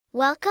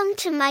Welcome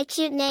to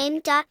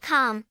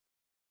mycutename.com.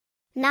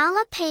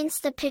 Nahla paints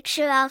the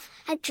picture of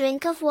a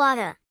drink of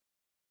water.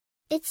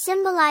 It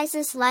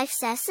symbolizes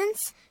life's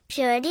essence,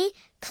 purity,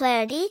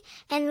 clarity,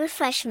 and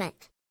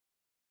refreshment.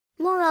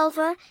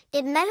 Moreover,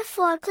 it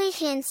metaphorically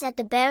hints at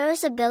the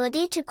bearer's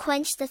ability to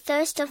quench the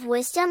thirst of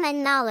wisdom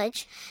and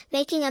knowledge,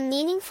 making a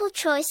meaningful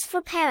choice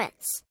for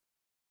parents.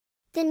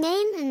 The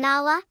name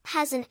Nahla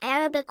has an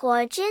Arabic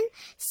origin,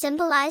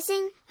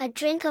 symbolizing a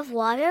drink of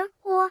water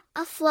or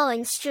a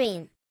flowing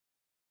stream.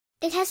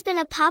 It has been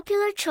a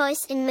popular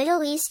choice in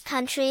Middle East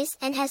countries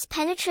and has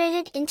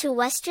penetrated into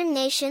Western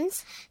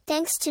nations,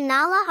 thanks to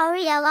Nahla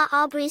Ariella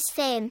Aubrey's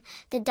fame,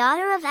 the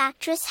daughter of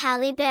actress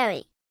Halle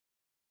Berry.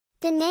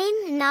 The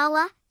name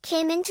Nahla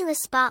came into the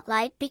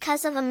spotlight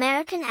because of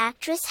American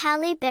actress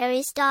Halle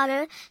Berry's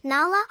daughter,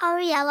 Nahla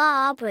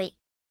Ariella Aubrey.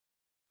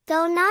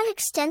 Though not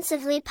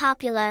extensively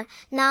popular,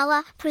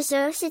 Nahla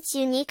preserves its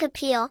unique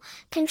appeal,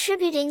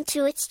 contributing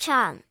to its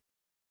charm.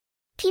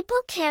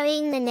 People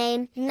carrying the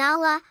name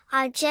Nahla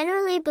are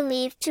generally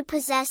believed to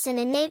possess an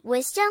innate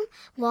wisdom,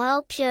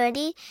 moral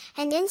purity,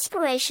 and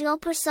inspirational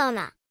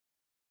persona.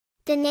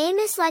 The name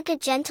is like a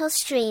gentle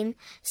stream,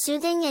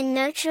 soothing and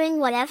nurturing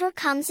whatever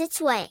comes its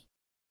way.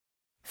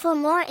 For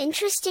more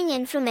interesting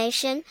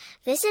information,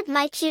 visit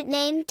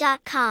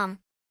mycutename.com.